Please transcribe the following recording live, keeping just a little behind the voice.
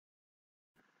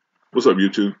What's up,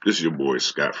 YouTube? This is your boy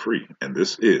Scott Free, and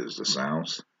this is the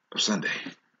Sounds of Sunday.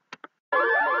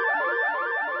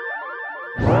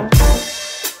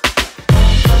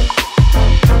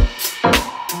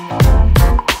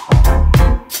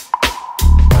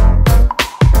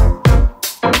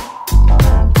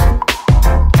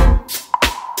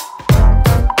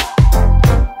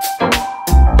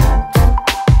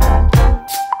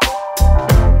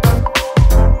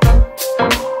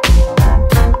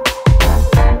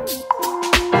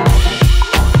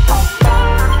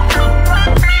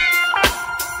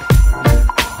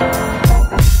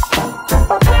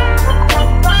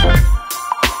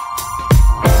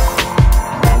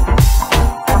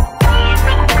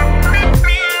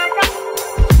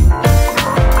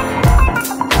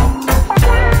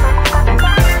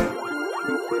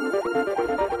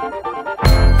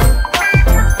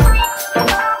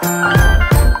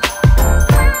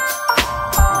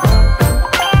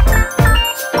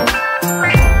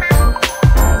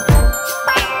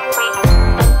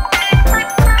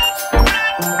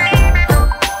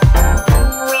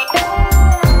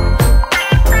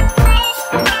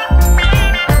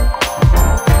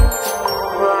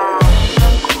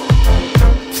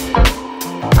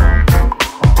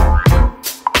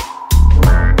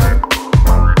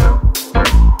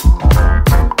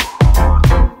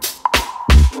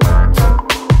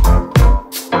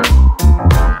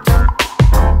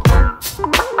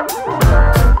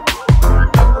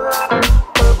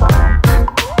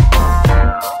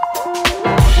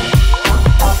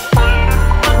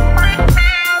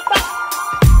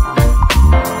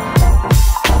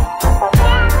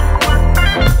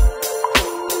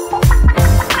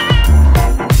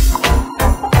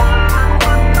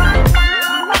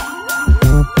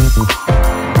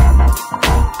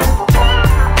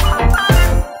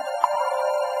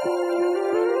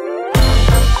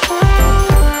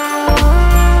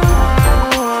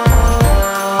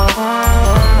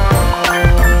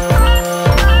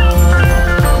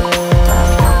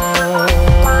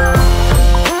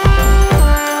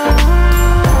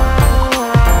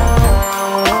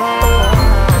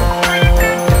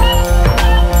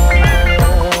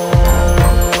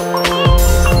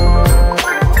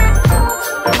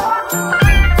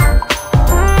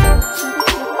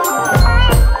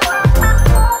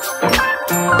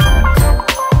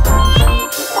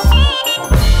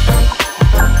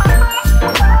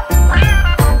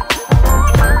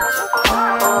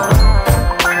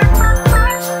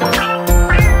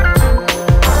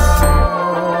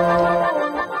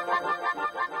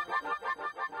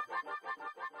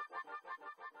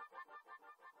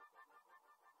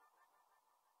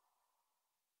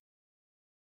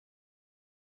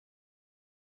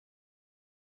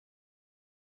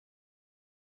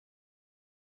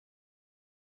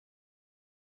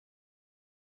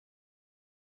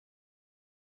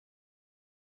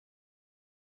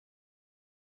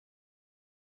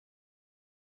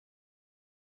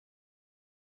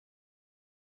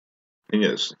 And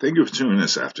yes, thank you for tuning in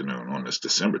this afternoon on this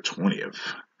December 20th,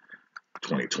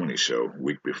 2020 show,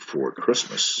 week before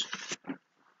Christmas.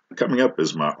 Coming up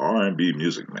is my R&B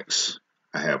music mix.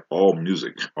 I have all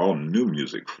new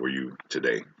music for you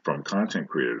today from content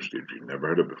creators that you've never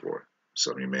heard of before.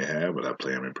 Some of you may have, but I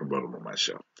play them and promote them on my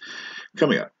show.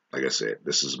 Coming up, like I said,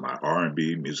 this is my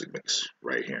R&B music mix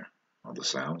right here on the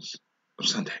Sounds of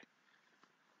Sunday.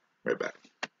 Right back.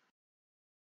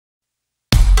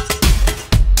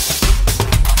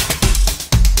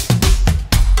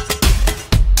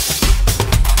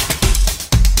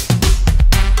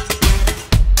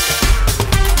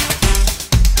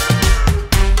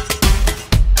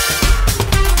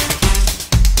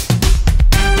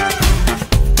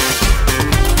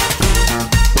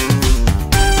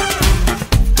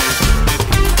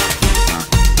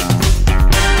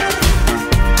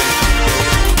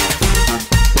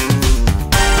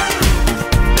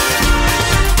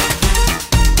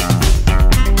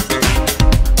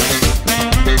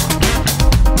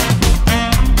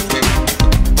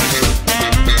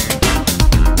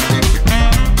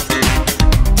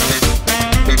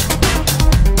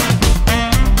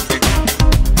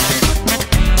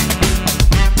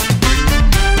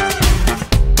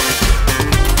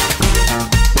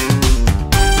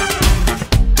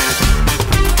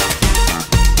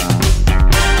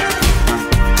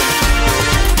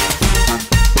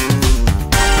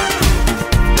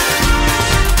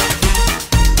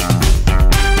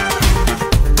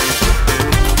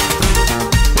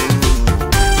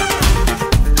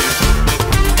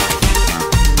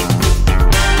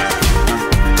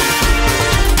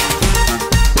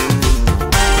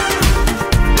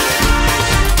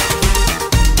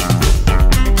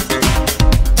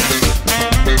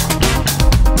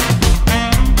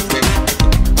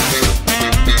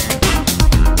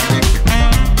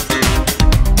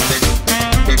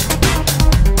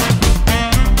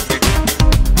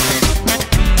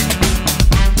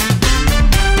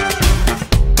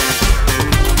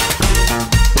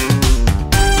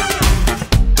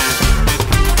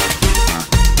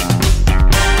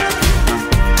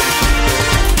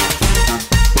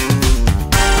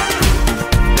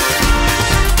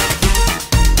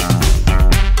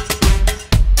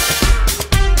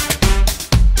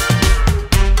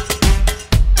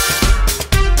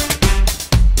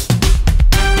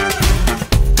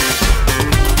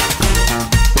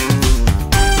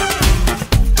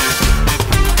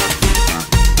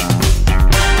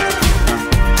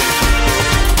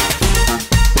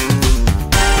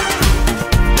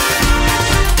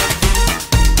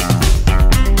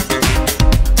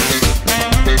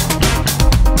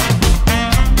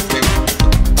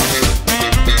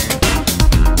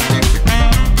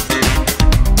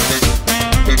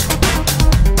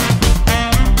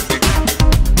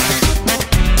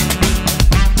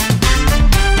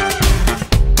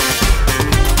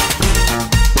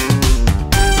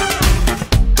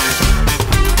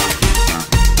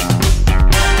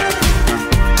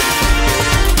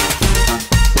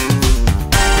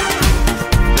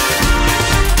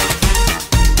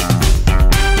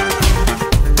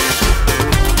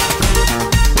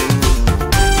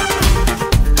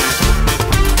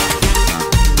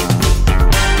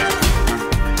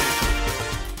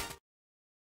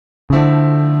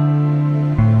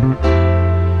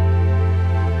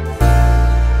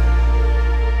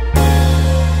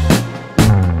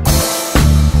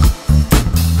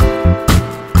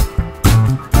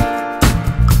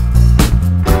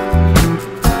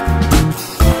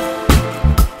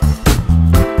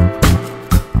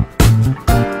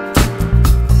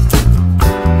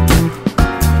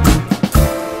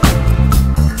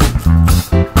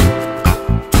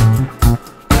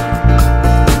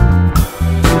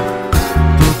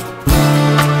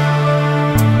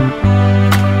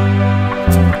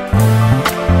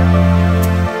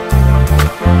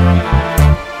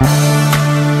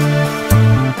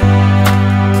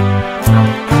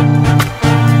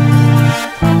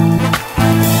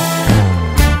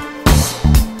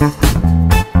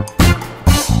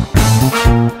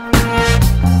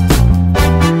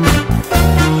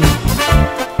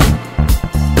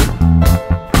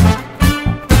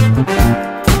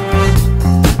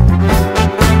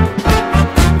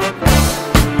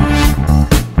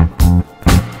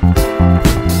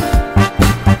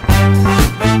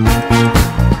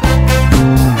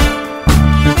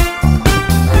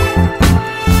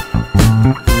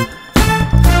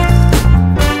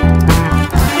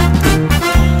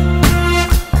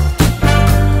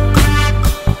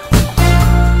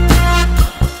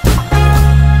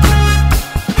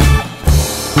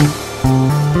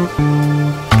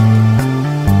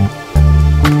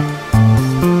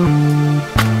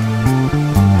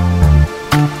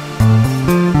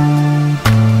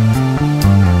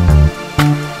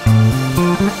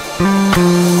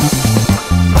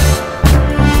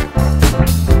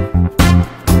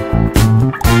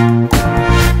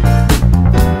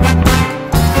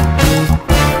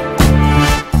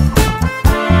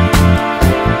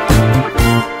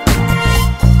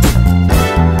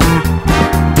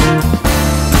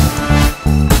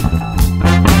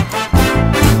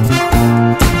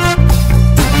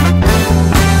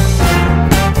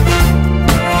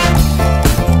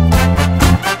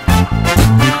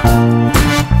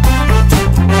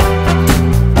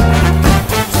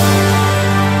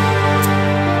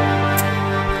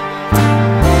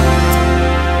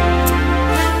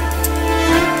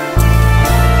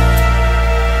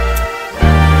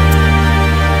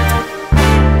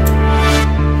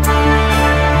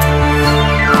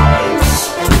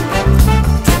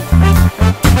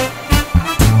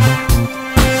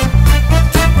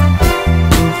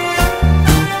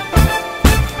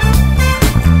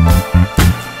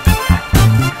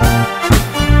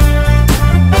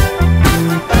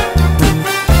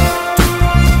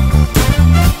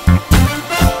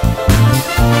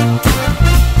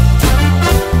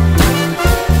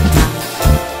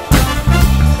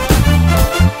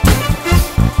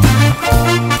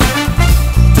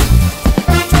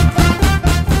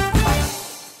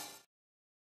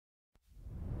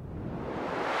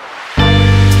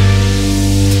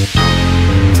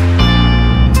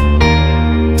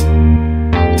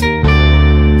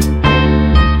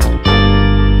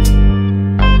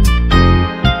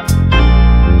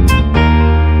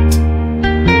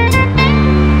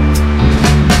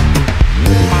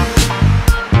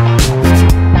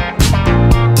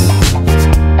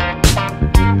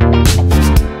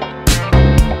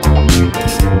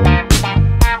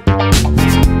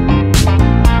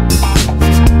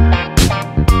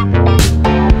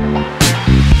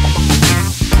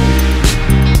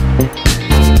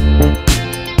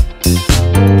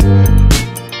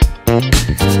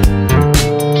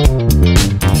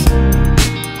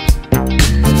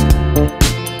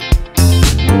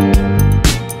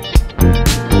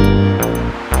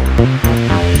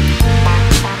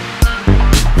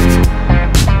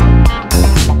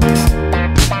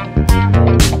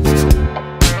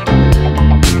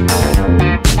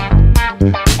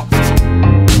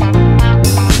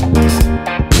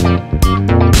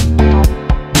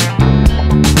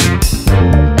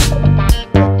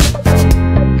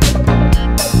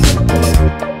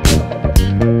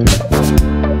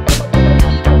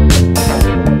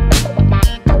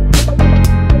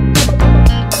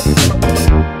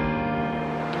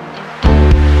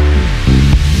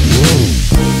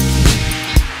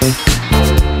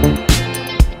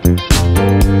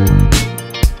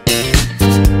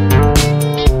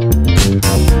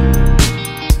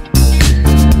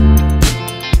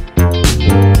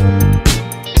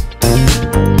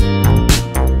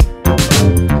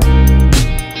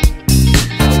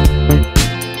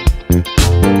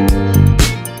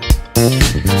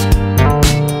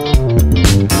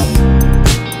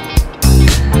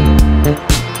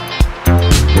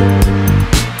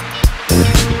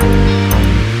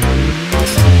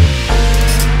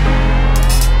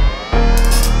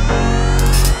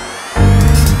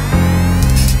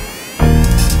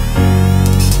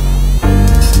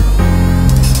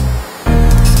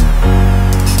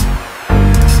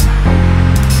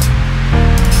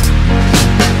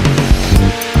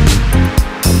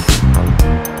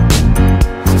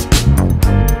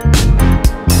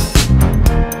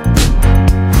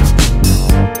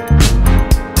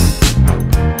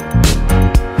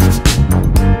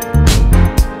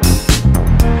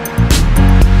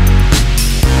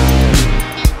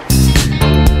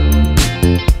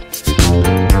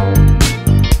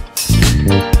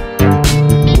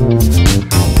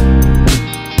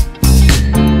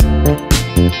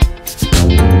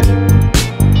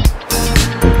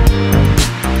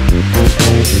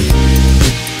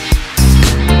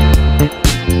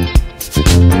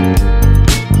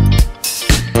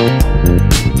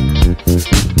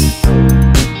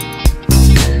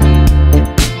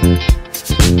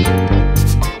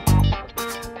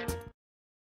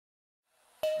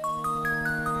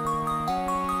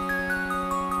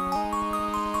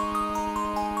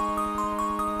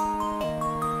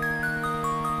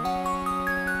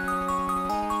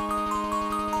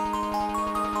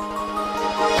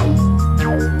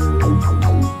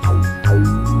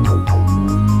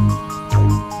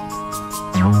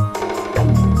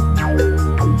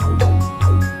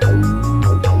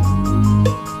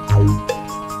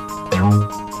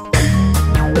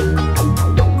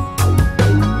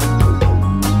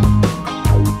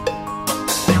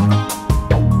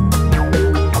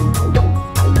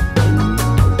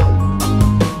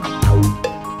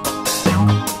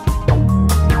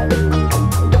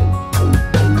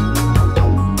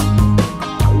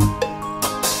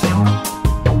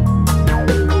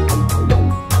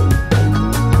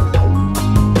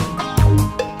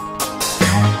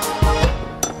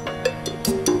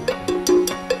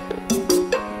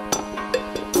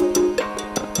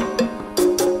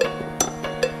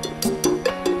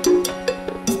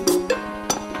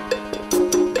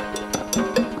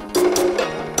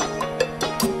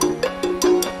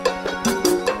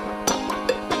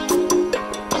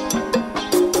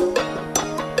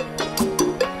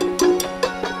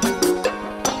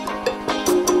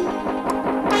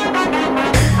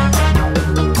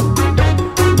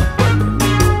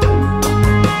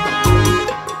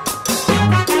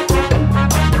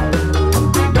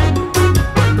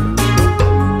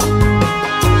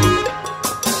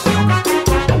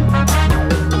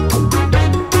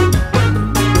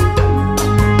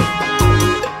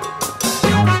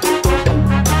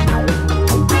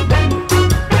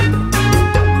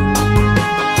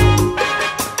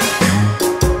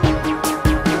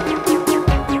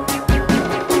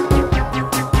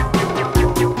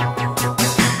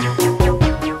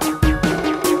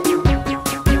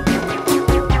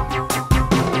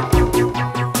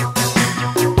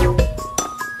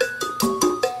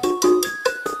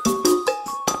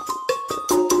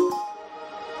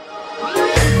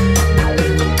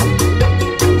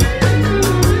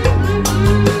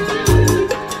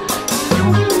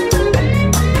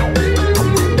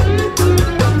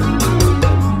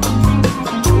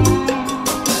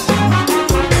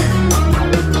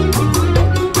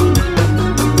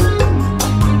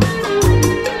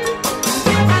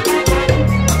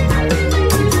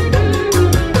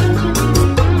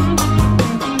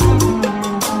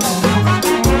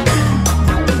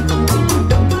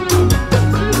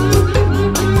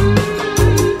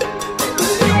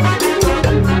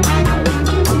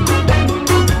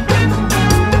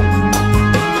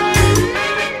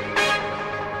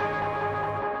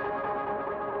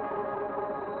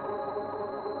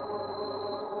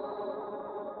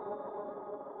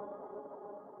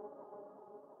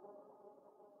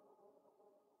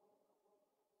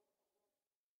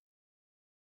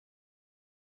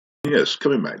 Yes,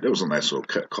 coming back, there was a nice little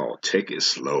cut called Take It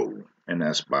Slow, and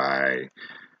that's by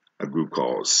a group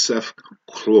called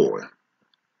Sefchol.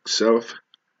 Sefchol.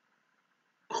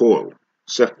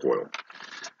 Sefchol.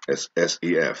 Sefchol.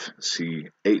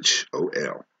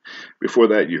 Before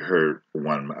that, you heard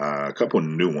a couple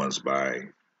new ones by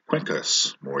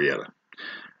Quincas, Moreira.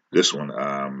 This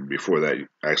one, before that,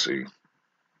 actually,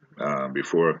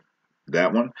 before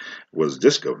that one was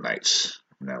Disco Nights,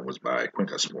 and that was by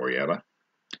Quincas, Moreira.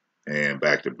 And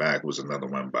back to back was another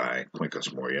one by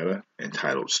Quincas, Moreira,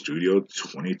 entitled Studio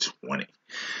 2020.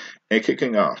 And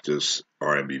kicking off this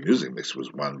R&B music mix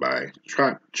was one by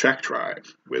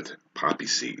TrackTribe with Poppy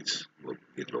Seeds.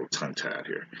 Get a little tongue-tied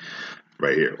here,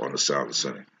 right here on the Sound of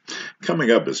Sunny. Coming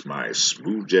up is my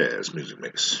smooth jazz music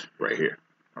mix, right here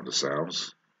on the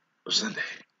Sounds of Sunday.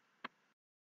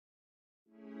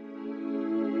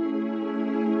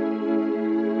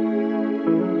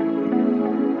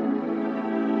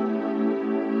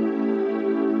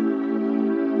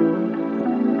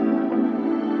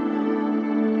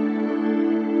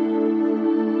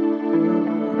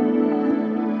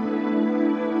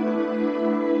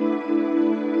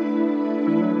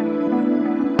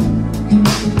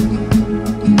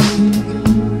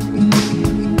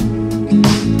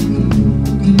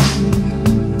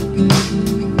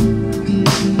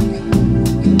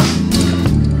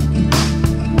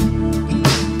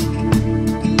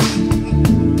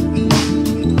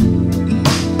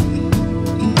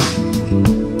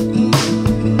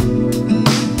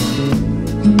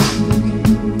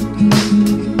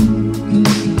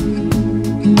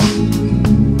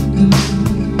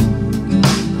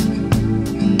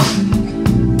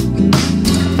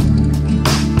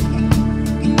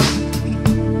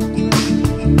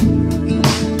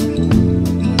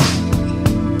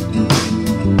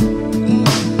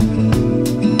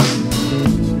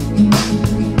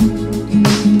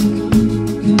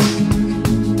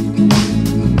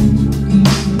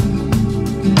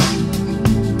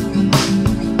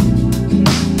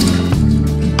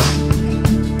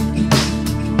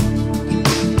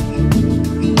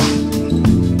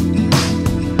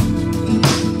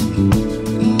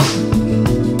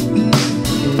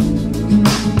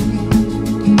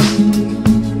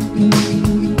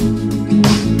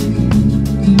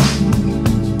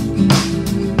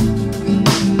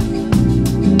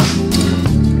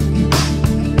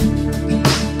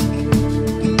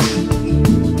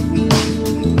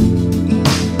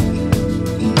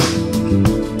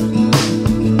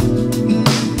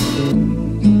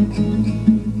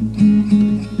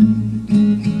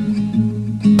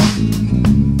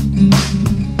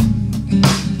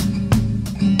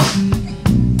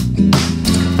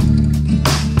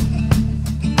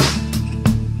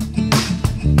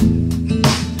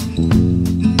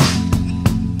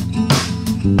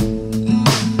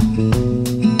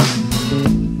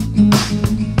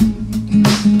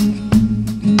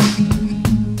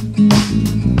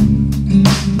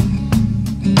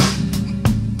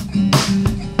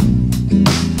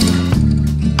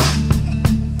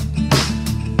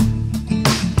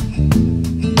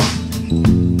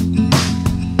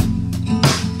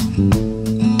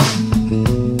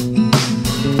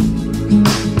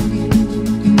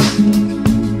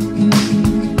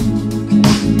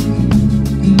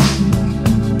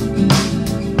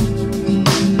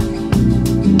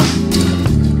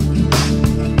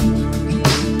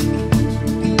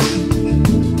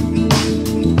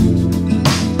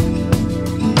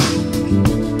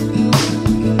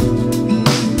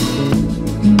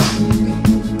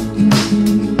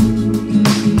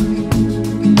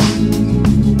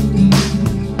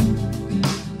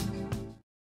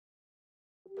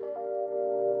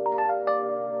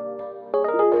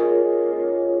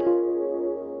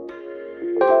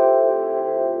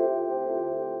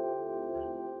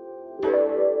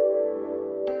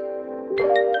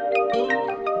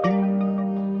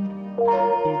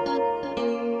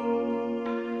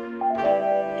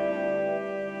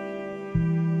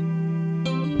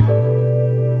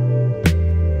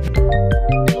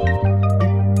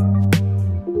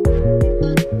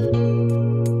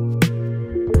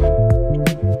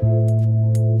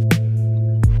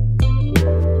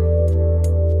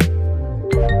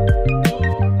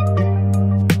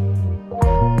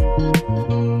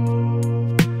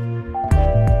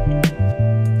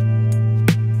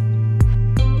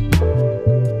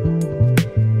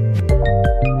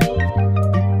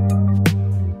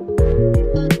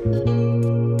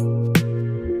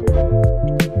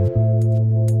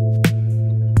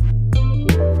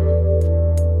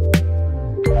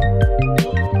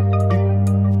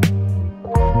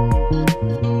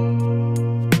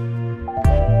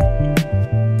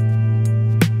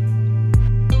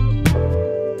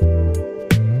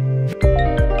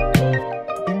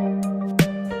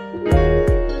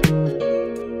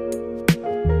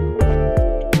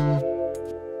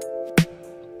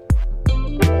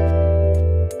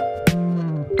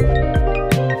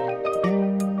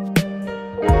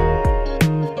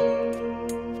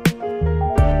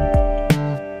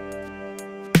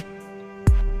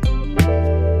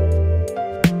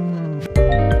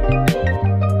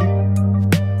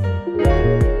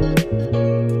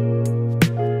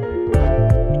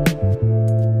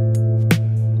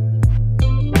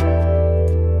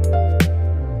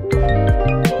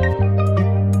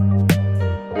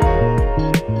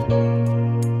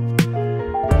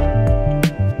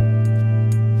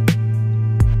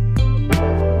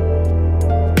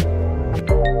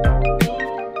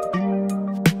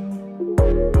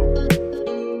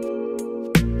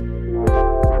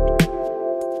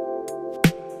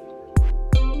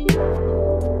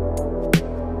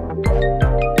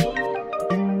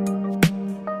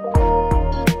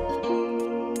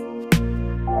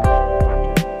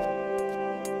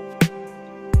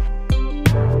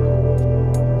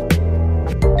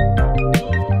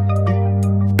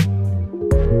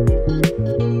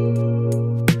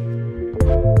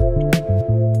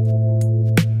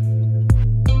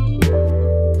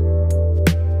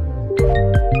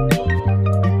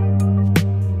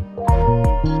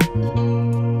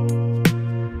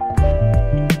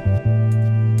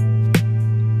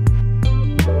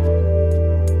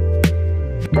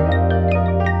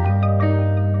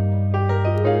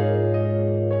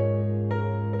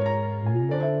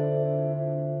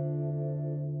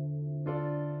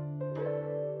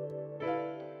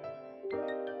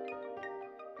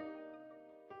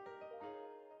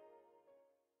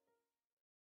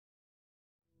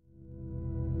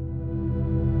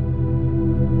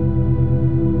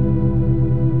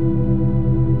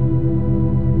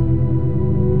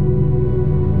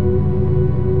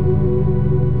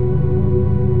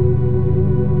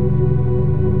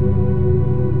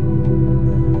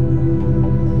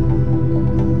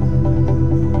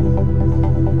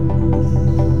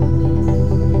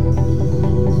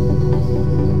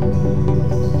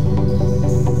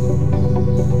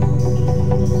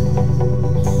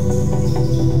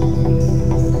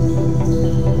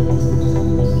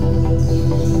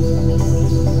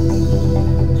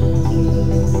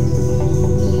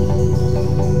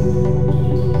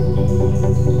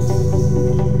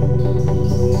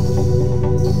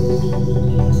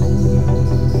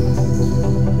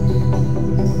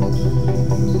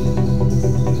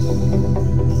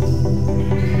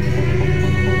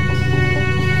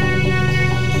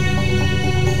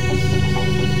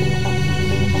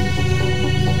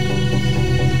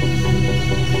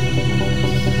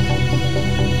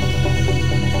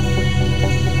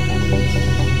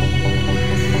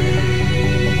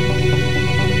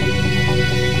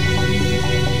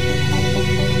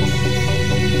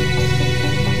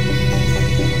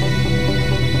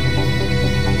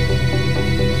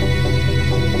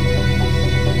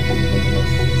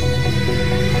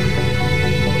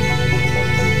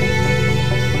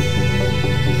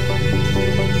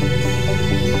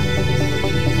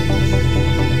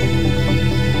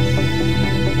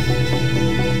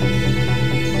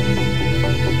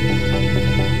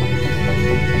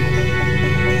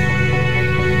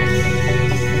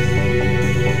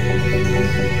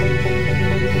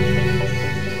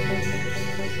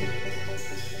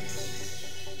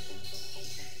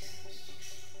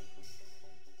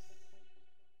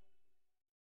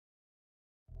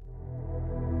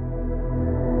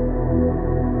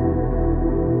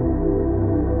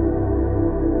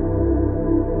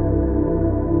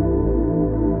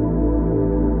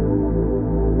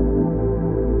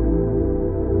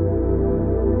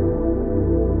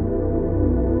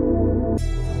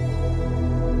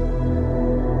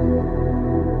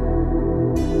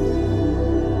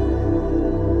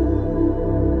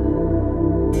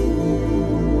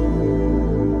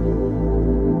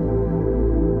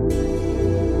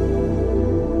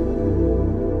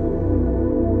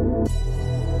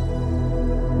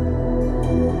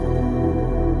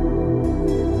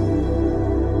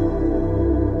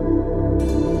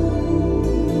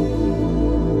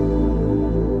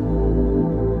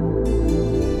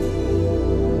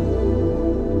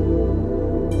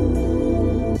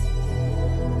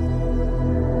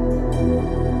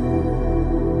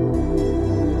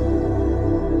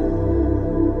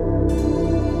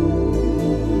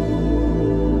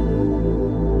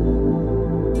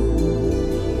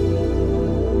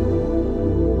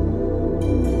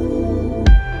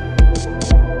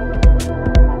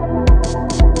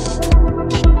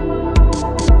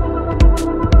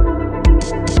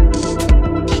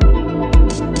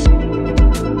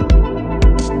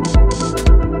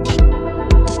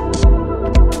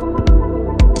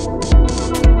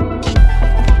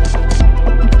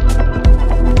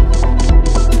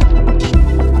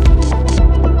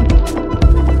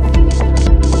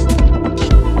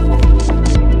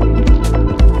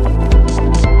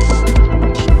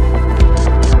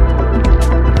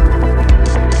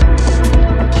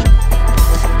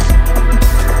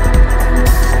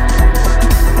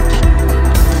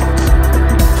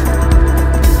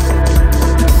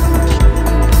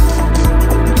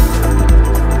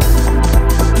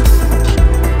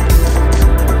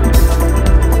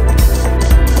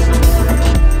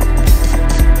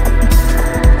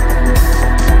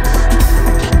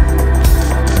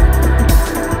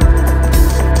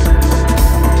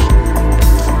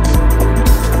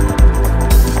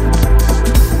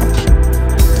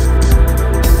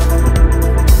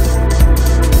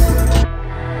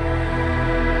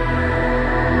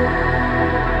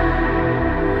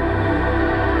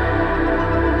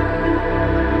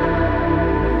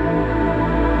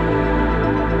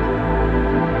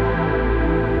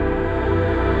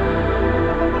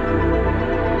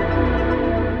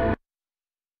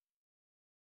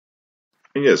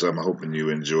 And yes, I'm hoping you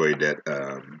enjoyed that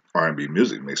R&B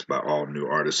music mix by all new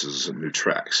artists and new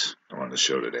tracks on the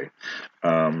show today.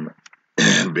 And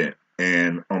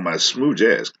on my smooth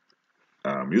jazz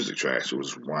music tracks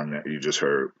was one that you just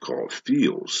heard called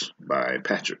Feels by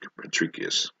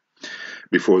Patrikious.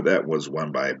 Before that was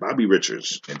one by Bobby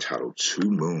Richards entitled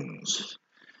Two Moons.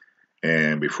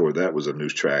 And before that was a new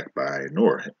track by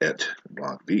Noir et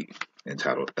Blanc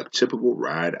entitled A Typical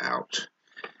Ride Out.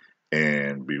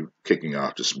 And kicking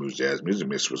off the smooth jazz music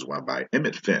mix was one by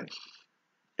Emmit Fenn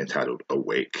entitled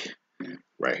Awake,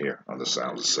 right here on the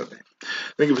Sounds of Sunday.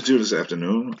 Thank you for tuning this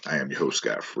afternoon. I am your host,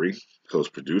 Scott Free,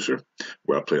 host producer,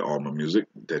 where I play all my music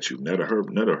that you've never heard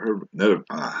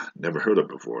of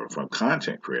before, from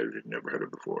content creators you've never heard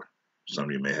of before. Some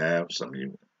of you may have, some of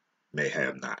you may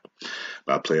have not.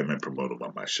 But I play them and promote them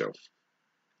on my show.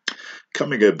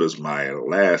 Coming up as my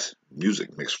last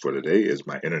music mix for today is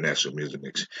my international music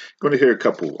mix. Going to hear a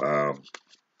couple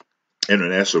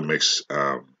international mix,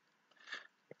 and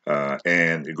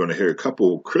you're going to hear a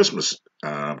couple Christmas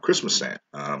tracks.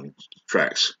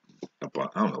 I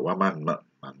don't know why my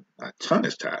tongue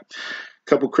is tied. A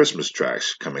couple Christmas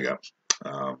tracks coming up.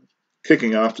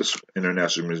 Kicking off this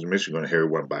international music mix, you're going to hear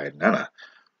one by Nana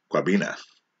Kwabena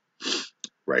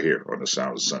right here on the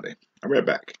Sounds of Sunday. I'll be right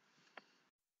back.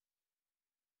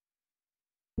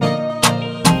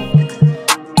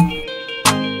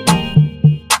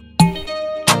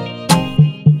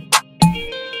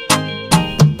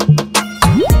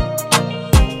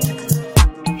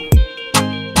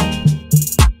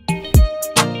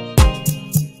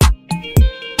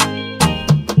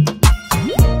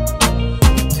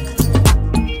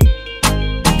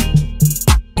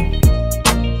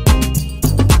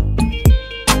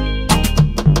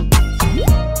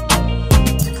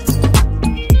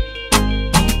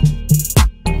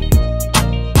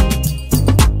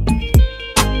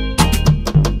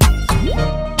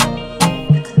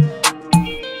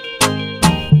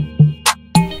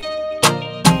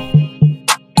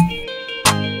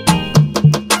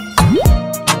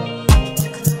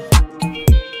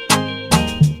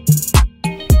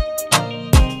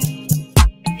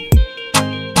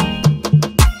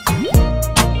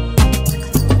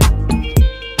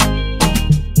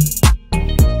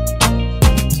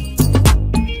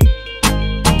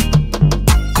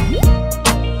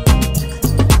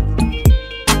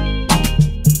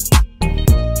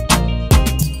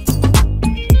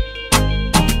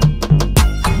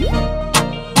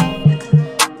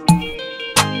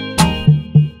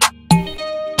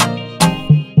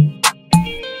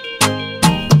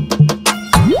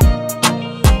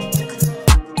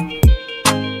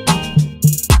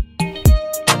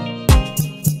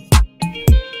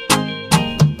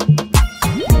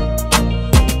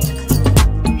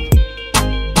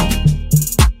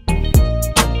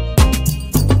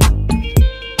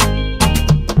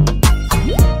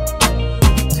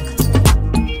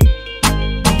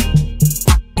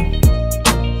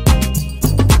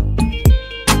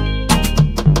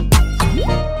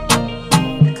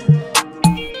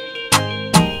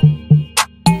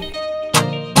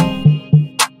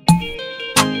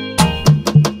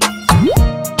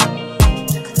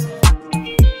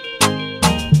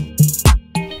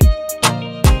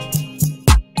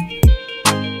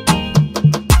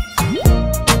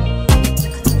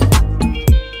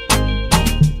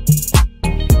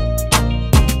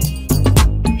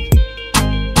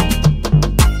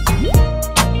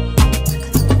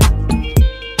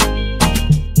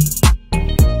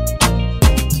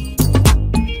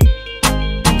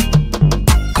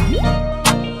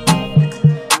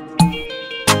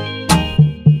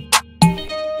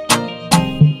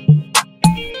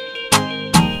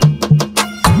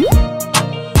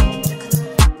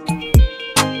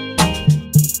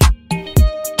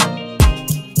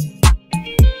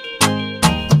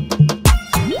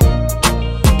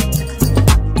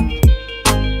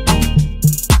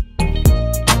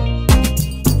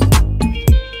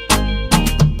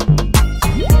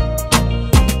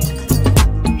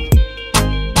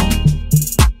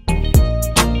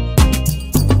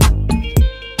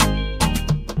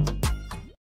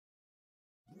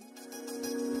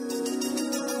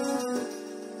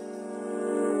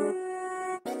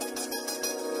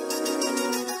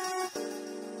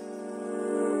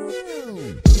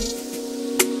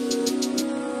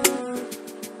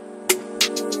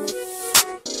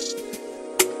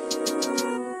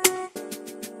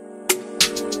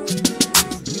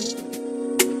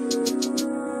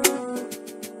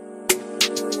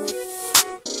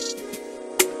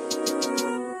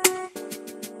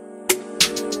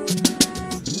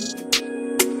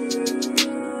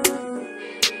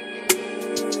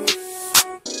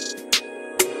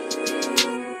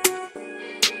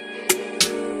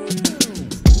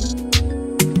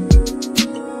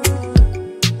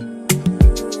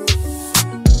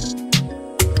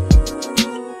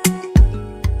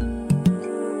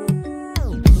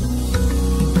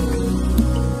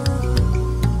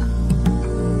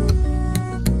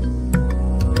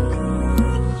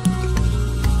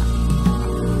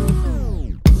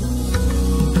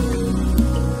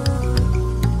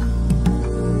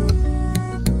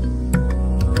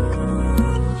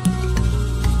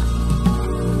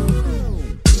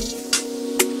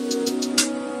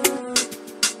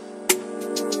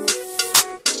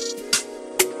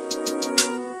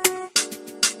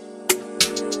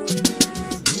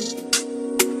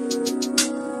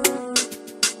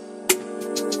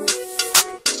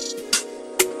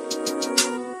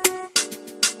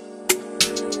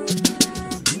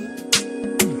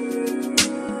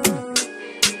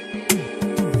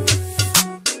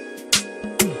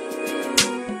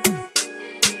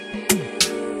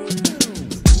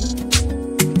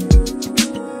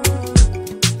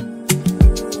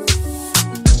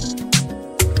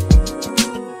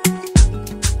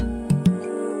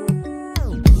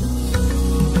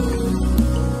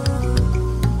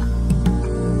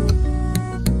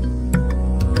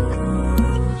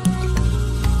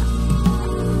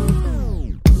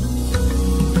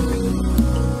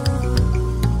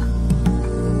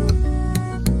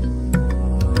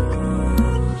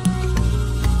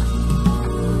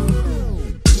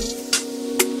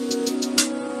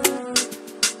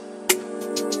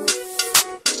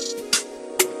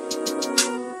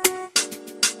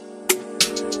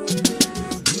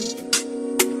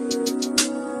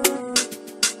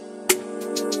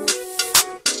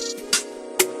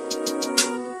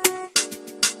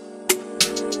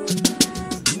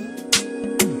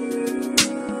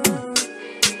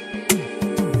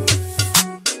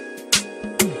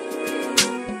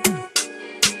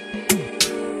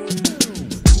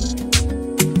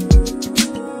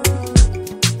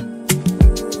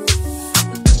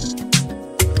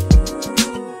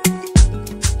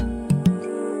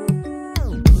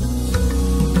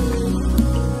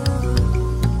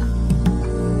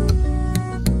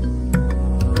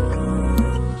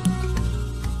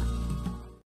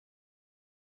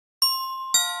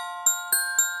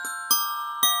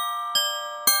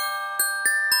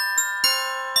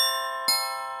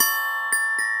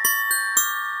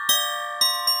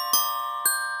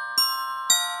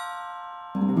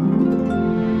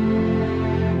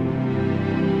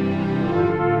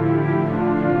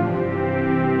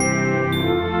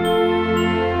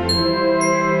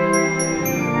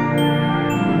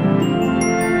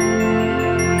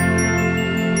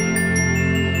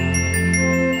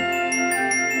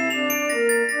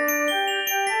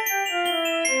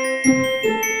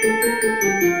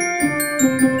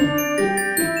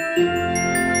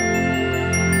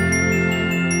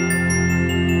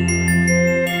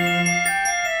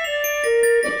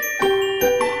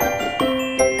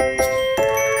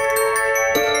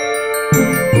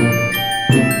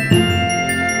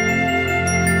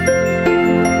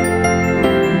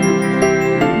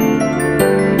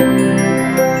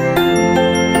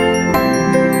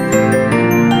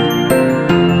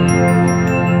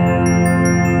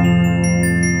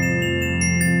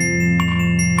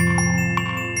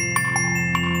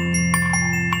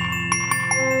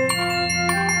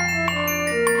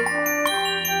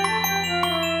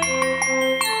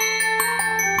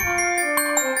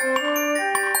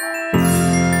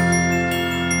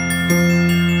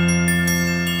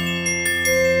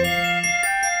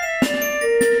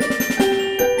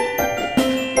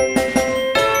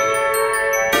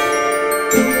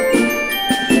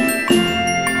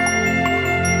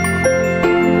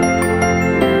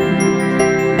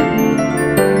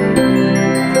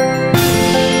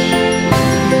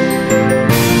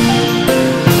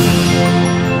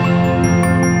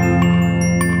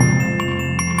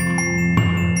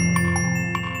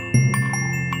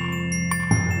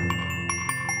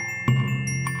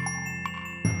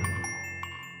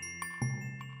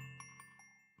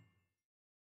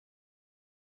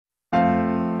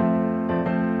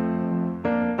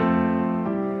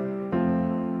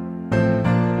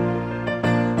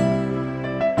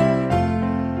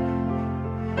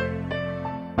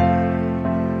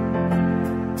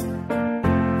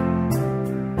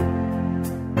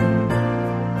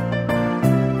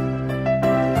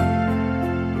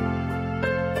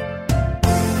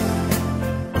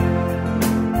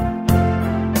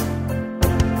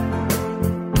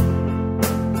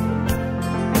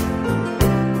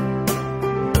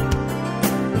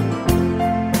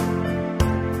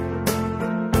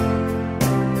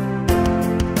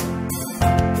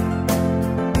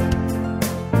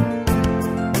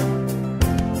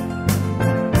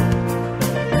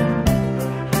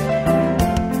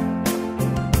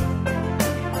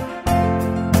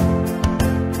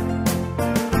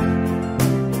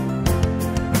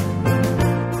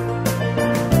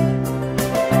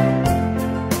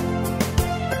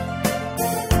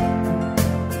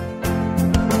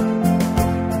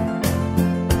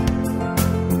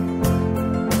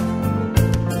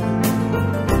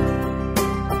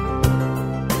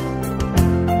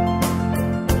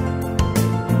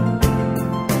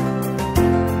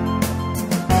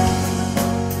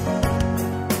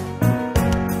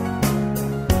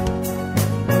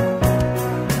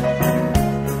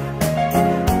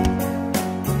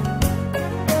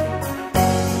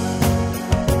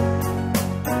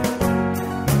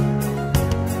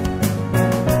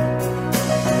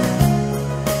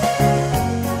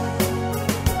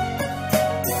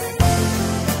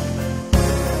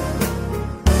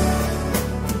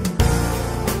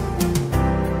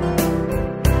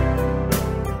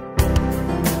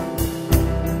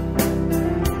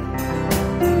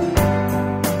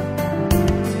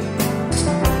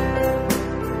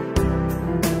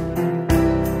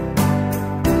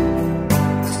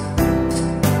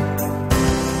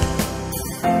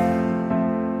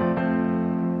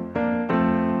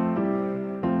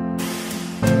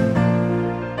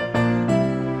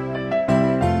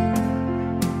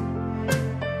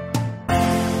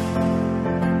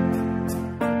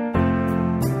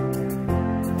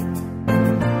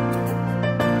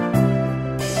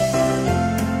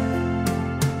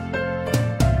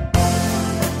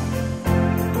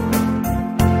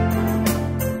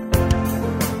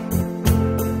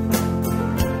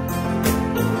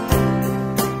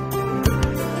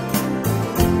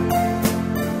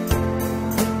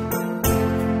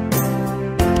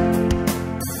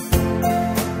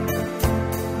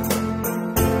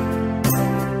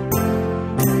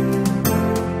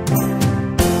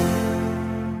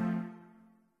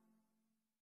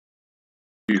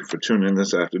 you for tuning in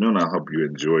this afternoon. I hope you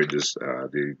enjoyed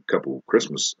the couple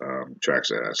Christmas tracks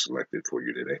that I selected for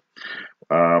you today.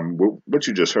 What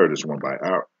you just heard is one by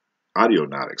our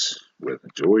Audionautix with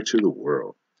Joy to the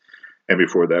World. And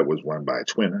before that was one by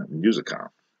Twin Musicom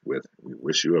with We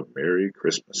Wish You a Merry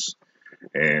Christmas.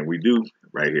 And we do,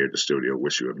 right here at the studio,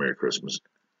 wish you a Merry Christmas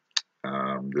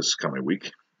this coming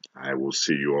week. I will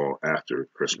see you all after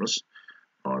Christmas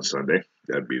on Sunday.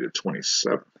 That'd be the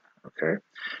 27th. Okay.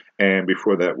 And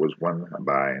before that was one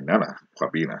by Nana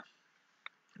Kwabena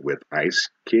with Ice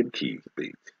Kenkey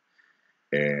Beat.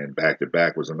 And back to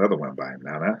back was another one by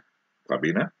Nana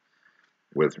Kwabena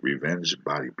with Revenge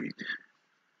Body Beat.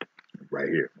 Right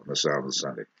here on the Sound of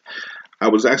Sunday. I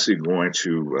was actually going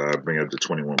to bring up the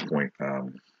 21-point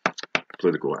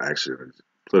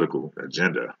political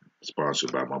agenda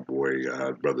sponsored by my boy,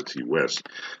 Brother T. West.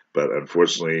 But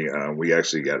unfortunately, we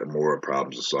actually got more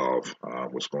problems to solve,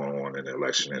 what's going on in the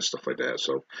election and stuff like that.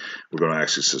 So I'm going to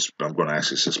actually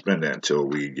suspend that until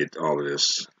we get all of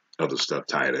this other stuff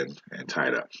tied in and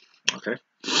tied up. Okay.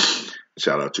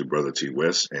 Shout out to Brother T.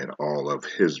 West and all of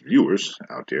his viewers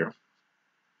out there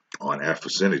on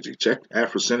Afrosynergy. Check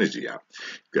Afrosynergy out.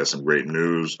 Got some great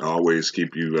news. I always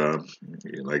keep you,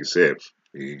 like I said,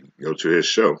 you go to his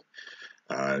show.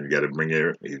 You got to bring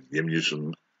he's giving you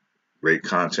some great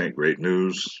content, great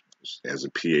news as a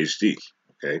PhD.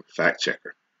 Okay, fact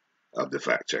checker of the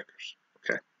fact checkers.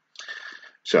 Okay.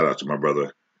 Shout out to my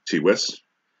brother T. West.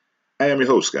 I am your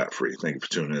host, Scott Free. Thank you for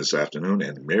tuning in this afternoon,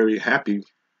 and Merry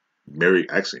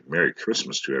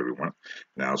Christmas to everyone.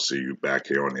 And I'll see you back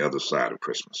here on the other side of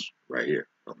Christmas, right here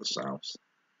on the Sounds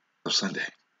of Sunday.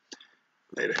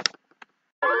 Later.